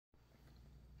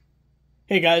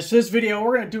Hey guys, this video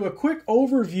we're going to do a quick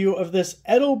overview of this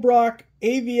Edelbrock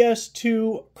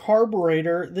AVS2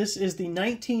 carburetor. This is the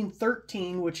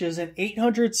 1913, which is an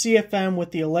 800 CFM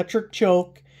with the electric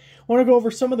choke. I want to go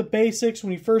over some of the basics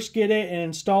when you first get it and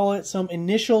install it, some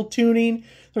initial tuning.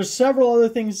 There's several other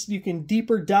things you can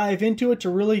deeper dive into it to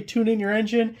really tune in your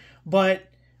engine, but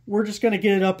we're just going to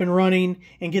get it up and running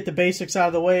and get the basics out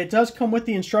of the way. It does come with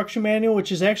the instruction manual,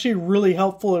 which is actually really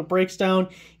helpful. It breaks down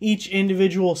each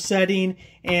individual setting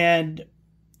and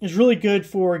is really good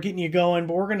for getting you going,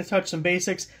 but we're going to touch some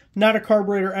basics. Not a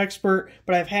carburetor expert,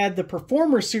 but I've had the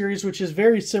Performer series, which is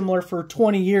very similar, for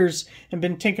 20 years and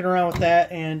been tinkering around with that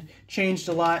and changed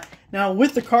a lot. Now,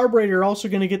 with the carburetor, you're also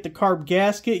going to get the carb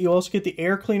gasket. You also get the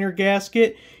air cleaner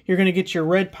gasket. You're going to get your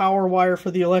red power wire for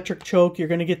the electric choke. You're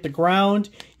going to get the ground.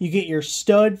 You get your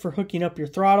stud for hooking up your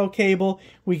throttle cable.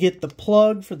 We get the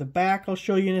plug for the back. I'll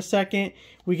show you in a second.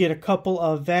 We get a couple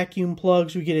of vacuum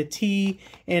plugs. We get a T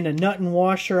and a nut and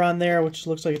washer on there, which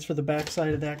looks like it's for the back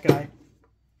side of that guy.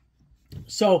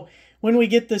 So when we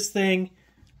get this thing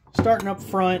starting up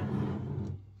front,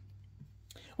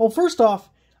 well, first off,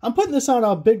 I'm putting this on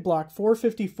a big block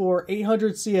 454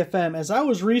 800 CFM. As I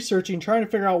was researching, trying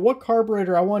to figure out what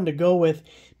carburetor I wanted to go with,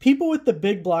 people with the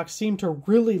big block seem to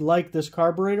really like this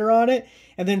carburetor on it.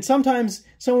 And then sometimes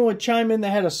someone would chime in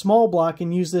that had a small block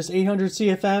and use this 800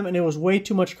 CFM, and it was way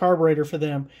too much carburetor for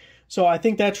them. So I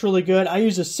think that's really good. I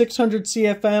use a 600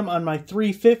 CFM on my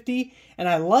 350, and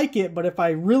I like it, but if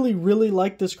I really, really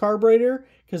like this carburetor,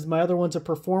 because my other one's a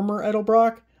Performer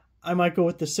Edelbrock, I might go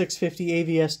with the 650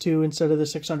 AVS2 instead of the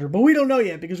 600. But we don't know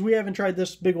yet because we haven't tried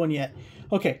this big one yet.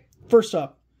 Okay, first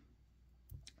up,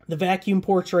 the vacuum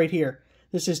ports right here.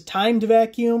 This is timed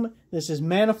vacuum. This is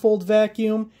manifold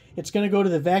vacuum. It's going to go to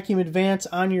the vacuum advance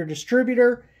on your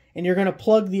distributor, and you're going to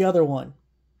plug the other one.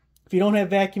 If you don't have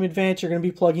vacuum advance, you're going to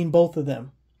be plugging both of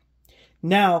them.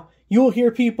 Now, you will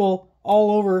hear people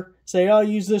all over say, oh,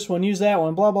 use this one, use that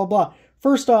one, blah, blah, blah.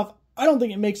 First off, I don't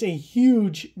think it makes a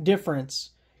huge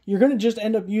difference. You're going to just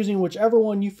end up using whichever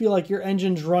one you feel like your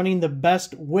engine's running the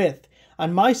best with.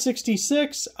 On my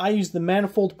 66, I use the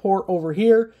manifold port over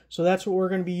here, so that's what we're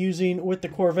going to be using with the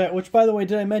Corvette, which, by the way,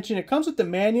 did I mention it comes with the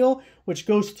manual, which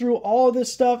goes through all of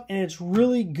this stuff, and it's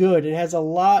really good. It has a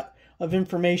lot of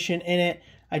information in it.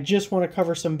 I just want to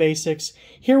cover some basics.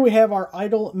 Here we have our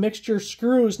idle mixture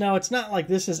screws. Now, it's not like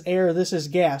this is air, this is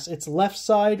gas. It's left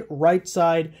side, right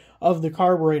side of the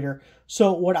carburetor.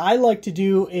 So what I like to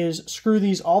do is screw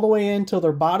these all the way in until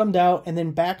they're bottomed out and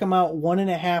then back them out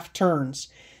 1.5 turns.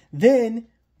 Then,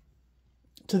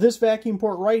 to this vacuum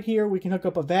port right here, we can hook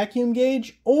up a vacuum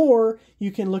gauge, or you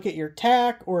can look at your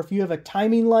tach, or if you have a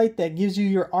timing light that gives you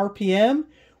your RPM,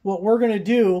 what we're going to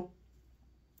do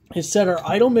is set our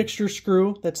idle mixture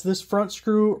screw, that's this front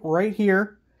screw right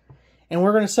here, and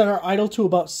we're going to set our idle to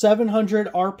about 700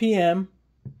 RPM.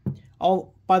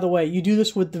 By the way, you do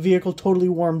this with the vehicle totally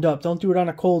warmed up. Don't do it on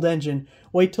a cold engine.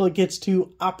 Wait till it gets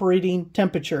to operating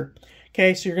temperature.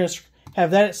 Okay, so you're going to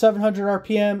have that at 700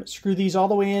 RPM, screw these all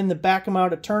the way in, back them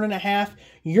out 1.5 turns.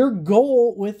 Your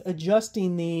goal with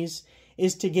adjusting these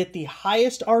is to get the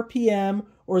highest RPM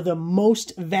or the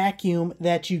most vacuum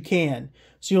that you can.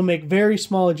 So you'll make very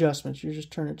small adjustments. You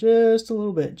just turn it just a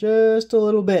little bit, just a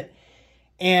little bit.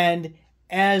 And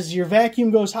as your vacuum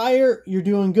goes higher, you're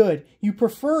doing good. You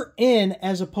prefer in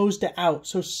as opposed to out,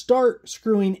 so start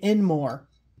screwing in more.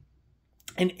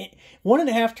 And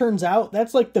 1.5 turns out,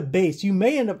 that's like the base. You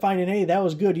may end up finding, hey, that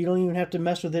was good. You don't even have to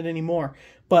mess with it anymore.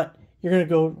 But you're going to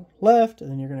go left,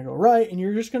 and then you're going to go right, and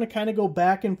you're just going to kind of go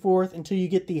back and forth until you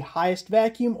get the highest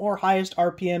vacuum or highest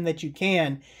RPM that you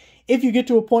can. If you get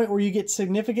to a point where you get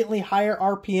significantly higher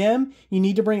RPM, you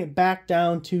need to bring it back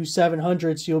down to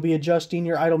 700, so you'll be adjusting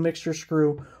your idle mixture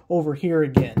screw over here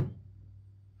again.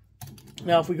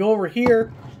 Now, if we go over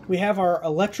here, we have our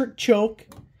electric choke,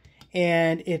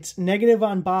 and it's negative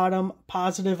on bottom,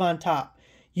 positive on top.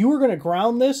 You are going to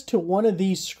ground this to one of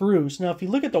these screws. Now, if you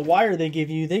look at the wire they give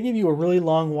you a really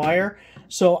long wire.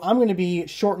 So I'm going to be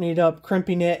shortening it up,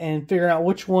 crimping it, and figuring out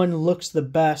which one looks the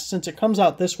best. Since it comes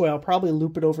out this way, I'll probably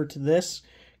loop it over to this,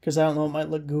 because I don't know, it might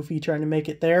look goofy trying to make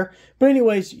it there. But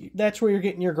anyways, that's where you're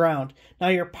getting your ground. Now,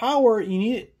 your power, you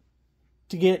need it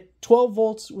to get 12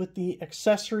 volts with the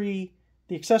accessory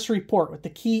port, with the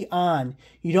key on.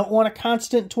 You don't want a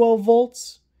constant 12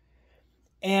 volts.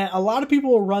 And a lot of people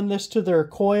will run this to their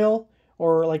coil,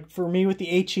 or like for me with the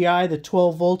HEI, the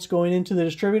 12 volts going into the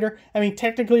distributor. I mean,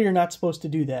 technically you're not supposed to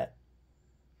do that.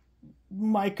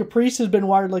 My Caprice has been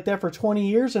wired like that for 20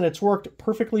 years and it's worked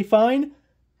perfectly fine.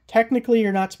 Technically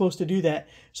you're not supposed to do that.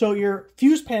 So your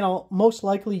fuse panel most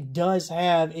likely does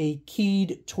have a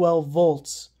keyed 12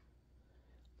 volts.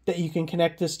 that you can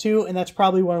connect this to, and that's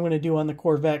probably what I'm going to do on the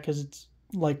Corvette because it's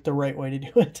like the right way to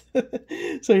do it.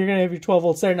 So you're going to have your 12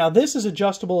 volts there. Now this is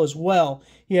adjustable as well.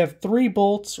 You have 3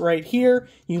 bolts right here.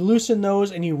 You loosen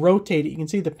those and you rotate it. You can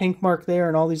see the pink mark there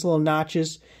and all these little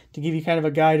notches to give you kind of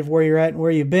a guide of where you're at and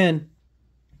where you've been.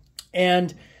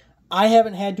 And I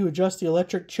haven't had to adjust the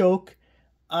electric choke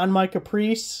on my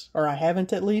Caprice, or I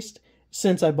haven't at least,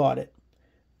 since I bought it.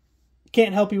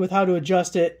 Can't help you with how to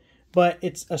adjust it, but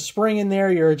it's a spring in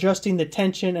there. You're adjusting the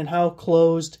tension and how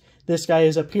closed this guy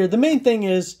is up here. The main thing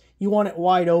is you want it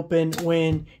wide open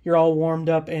when you're all warmed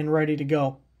up and ready to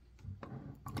go.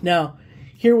 Now,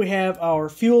 here we have our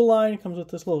fuel line. It comes with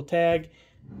this little tag.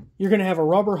 You're going to have a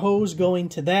rubber hose going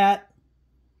to that.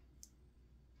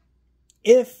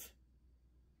 If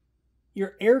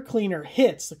your air cleaner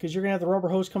hits, because you're going to have the rubber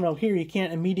hose coming out here, you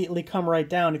can't immediately come right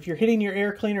down. If you're hitting your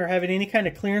air cleaner or having any kind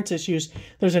of clearance issues,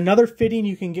 there's another fitting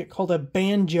you can get called a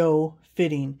banjo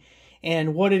fitting.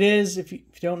 And what it is, if you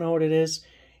don't know what it is,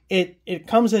 it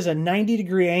comes as a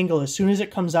 90-degree angle as soon as it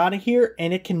comes out of here,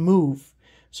 and it can move.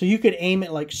 So you could aim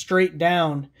it like straight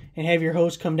down and have your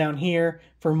hose come down here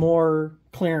for more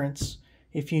clearance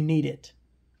if you need it.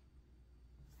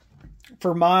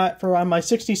 For on my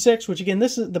 66, which again,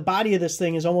 this is the body of this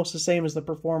thing is almost the same as the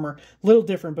Performer, a little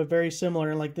different but very similar,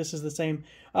 and like this is the same.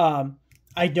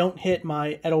 I don't hit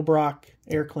my Edelbrock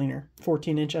air cleaner.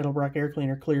 14-inch Edelbrock air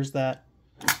cleaner clears that.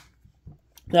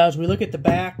 Now, as we look at the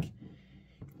back,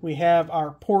 we have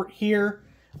our port here.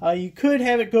 You could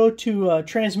have it go to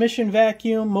transmission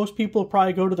vacuum. Most people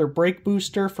probably go to their brake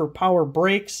booster for power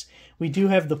brakes. We do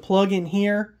have the plug in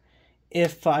here.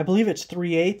 If I believe it's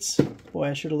 3/8. Boy,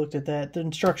 I should have looked at that. The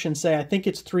instructions say I think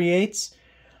it's 3/8.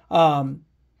 So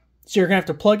you're gonna have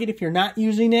to plug it if you're not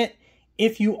using it.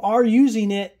 If you are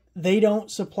using it, they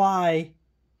don't supply.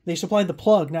 They supply the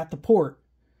plug, not the port.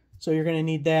 So you're gonna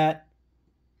need that.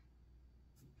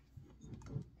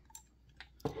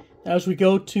 Now, as we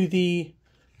go to the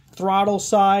throttle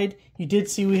side, you did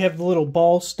see we have the little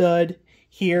ball stud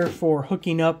here for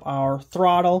hooking up our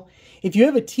throttle. If you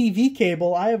have a TV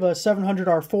cable, I have a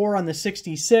 700R4 on the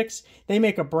 66. They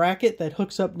make a bracket that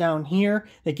hooks up down here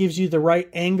that gives you the right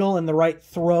angle and the right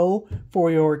throw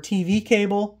for your TV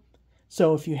cable.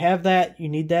 So if you have that, you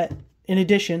need that in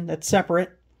addition. That's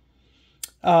separate.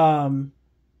 You're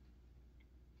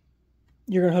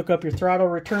going to hook up your throttle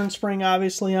return spring,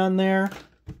 obviously, on there.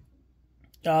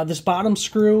 This bottom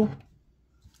screw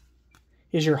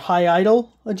is your high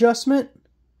idle adjustment.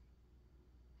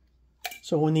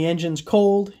 So when the engine's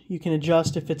cold, you can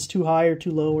adjust if it's too high or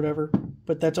too low, whatever.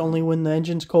 But that's only when the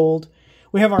engine's cold.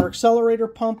 We have our accelerator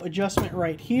pump adjustment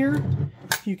right here.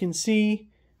 You can see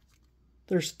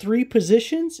there's 3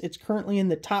 positions. It's currently in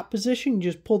the top position.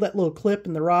 You just pull that little clip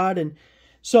in the rod. And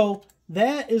so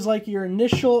that is like your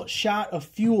initial shot of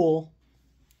fuel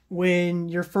when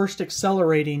you're first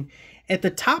accelerating. At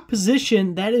the top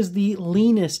position, that is the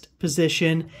leanest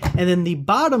position, and then the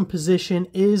bottom position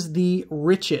is the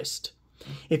richest.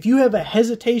 If you have a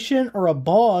hesitation or a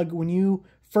bog when you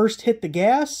first hit the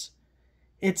gas,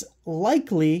 it's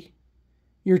likely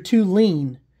you're too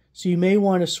lean. So you may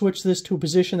want to switch this to a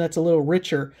position that's a little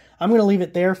richer. I'm going to leave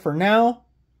it there for now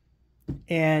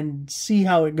and see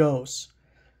how it goes.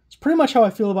 It's pretty much how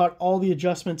I feel about all the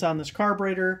adjustments on this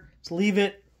carburetor. Just leave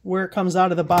it where it comes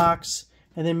out of the box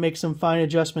and then make some fine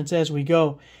adjustments as we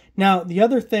go. Now, the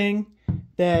other thing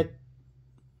that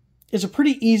is a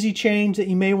pretty easy change that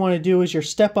you may want to do is your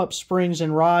step-up springs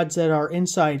and rods that are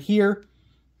inside here.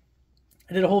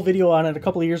 I did a whole video on it a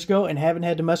couple of years ago and haven't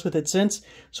had to mess with it since,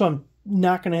 so I'm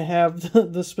not going to have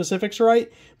the specifics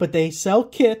right, but they sell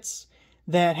kits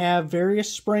that have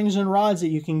various springs and rods that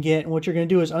you can get, and what you're going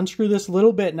to do is unscrew this a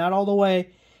little bit, not all the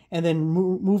way, and then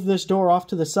move this door off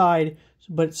to the side,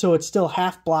 but so it's still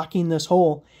half blocking this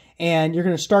hole, and you're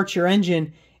going to start your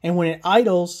engine, and when it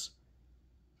idles,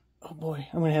 oh boy,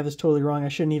 I'm going to have this totally wrong, I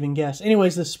shouldn't even guess.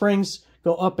 Anyways, the springs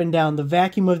go up and down. The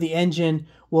vacuum of the engine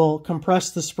will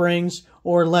compress the springs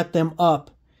or let them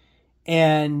up,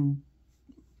 and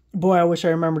boy, I wish I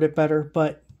remembered it better,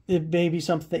 but it may be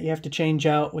something that you have to change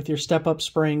out with your step-up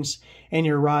springs and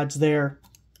your rods there.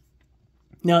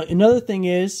 Now, another thing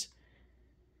is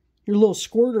your little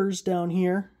squirters down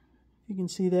here. You can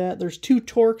see that. There's 2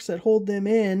 Torx that hold them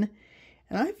in.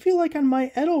 And I feel like on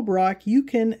my Edelbrock, you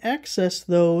can access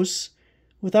those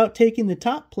without taking the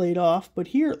top plate off. But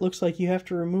here it looks like you have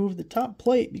to remove the top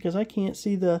plate because I can't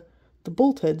see the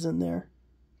bolt heads in there.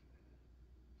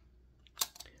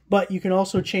 But you can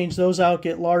also change those out,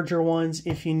 get larger ones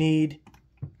if you need.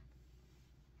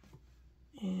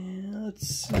 And let's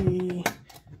see.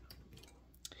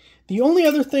 The only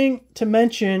other thing to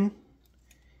mention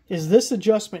is this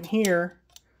adjustment here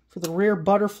for the rear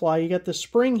butterfly. You got the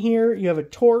spring here, you have a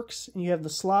Torx, and you have the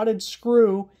slotted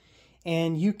screw,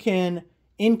 and you can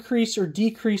increase or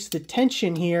decrease the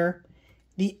tension here.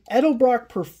 The Edelbrock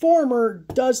Performer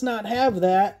does not have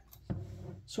that,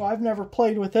 so I've never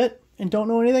played with it and don't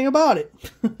know anything about it.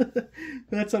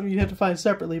 That's something you'd have to find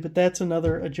separately, but that's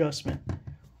another adjustment.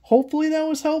 Hopefully that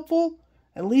was helpful.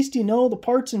 At least you know the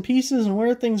parts and pieces and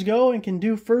where things go and can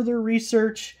do further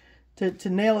research to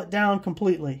nail it down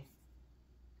completely.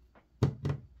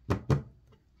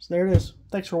 So there it is.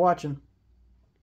 Thanks for watching.